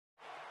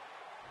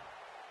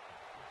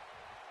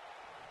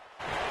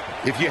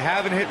If you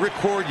haven't hit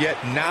record yet,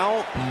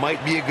 now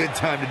might be a good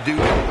time to do it.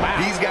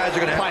 Wow. These guys are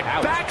going to have...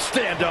 My back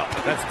stand up.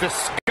 That's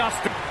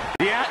disgusting.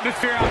 The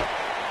atmosphere out.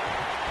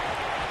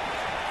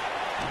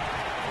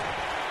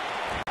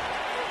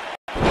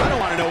 I don't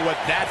want to know what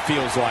that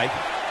feels like.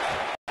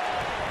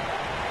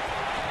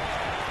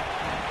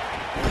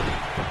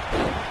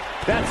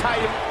 That's how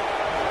you...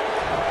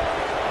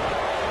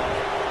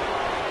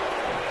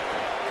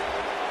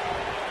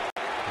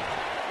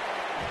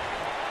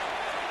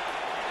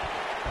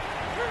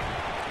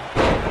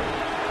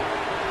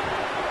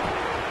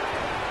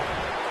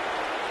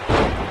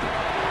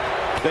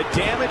 The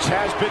damage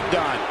has been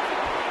done.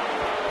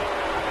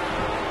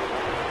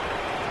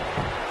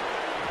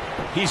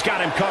 He's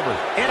got him covered.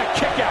 And a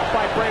kick out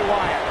by Bray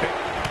Wyatt.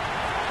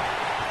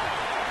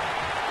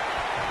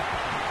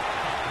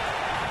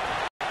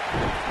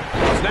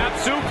 Snap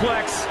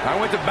suplex. I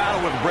went to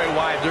battle with Bray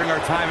Wyatt during our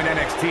time in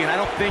NXT, and I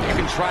don't think you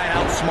can try and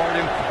outsmart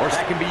him, or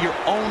that can be your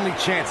only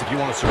chance if you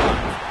want to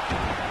survive.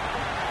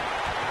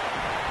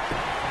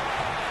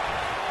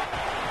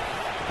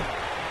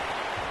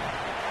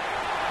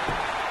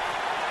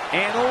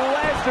 And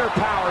Lesnar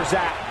powers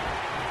out.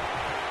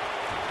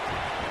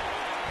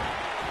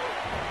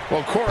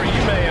 Well, Corey,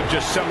 you may have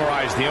just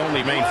summarized the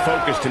only main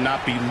focus to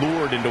not be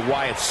lured into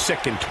Wyatt's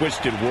sick and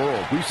twisted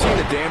world. We've seen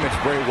the damage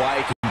Bray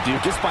Wyatt can do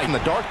just by in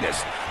the darkness,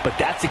 but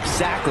that's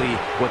exactly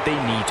what they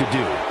need to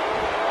do.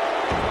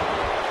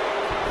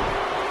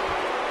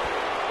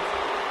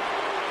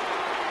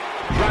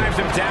 Drives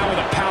him down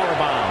with a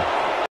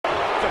powerbomb.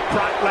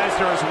 Brock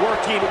Lesnar is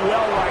working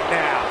well right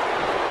now.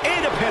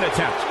 And a pin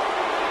attempt.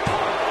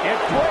 And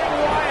Bray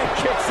Wyatt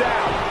kicks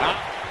out.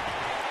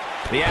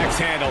 The axe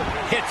handle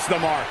hits the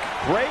mark.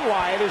 Bray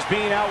Wyatt is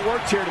being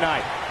outworked here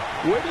tonight.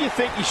 Where do you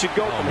think he should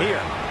go from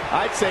here?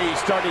 I'd say he's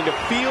starting to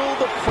feel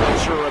the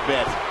pressure a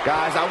bit.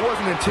 Guys, I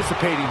wasn't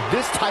anticipating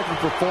this type of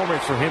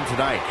performance for him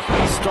tonight.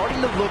 He's starting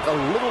to look a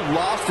little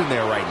lost in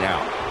there right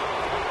now.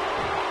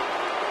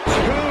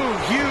 Two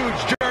huge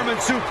German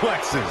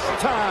suplexes.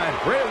 Time.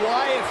 Bray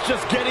Wyatt's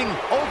just getting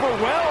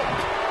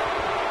overwhelmed.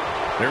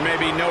 There may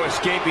be no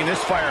escaping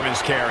this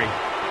fireman's carry.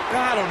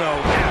 I don't know.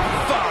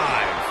 F5.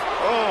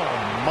 Oh,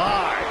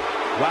 my.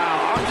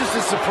 Wow, I'm just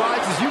as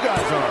surprised as you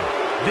guys are.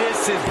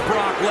 This is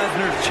Brock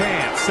Lesnar's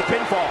chance. The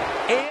pinfall.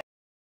 And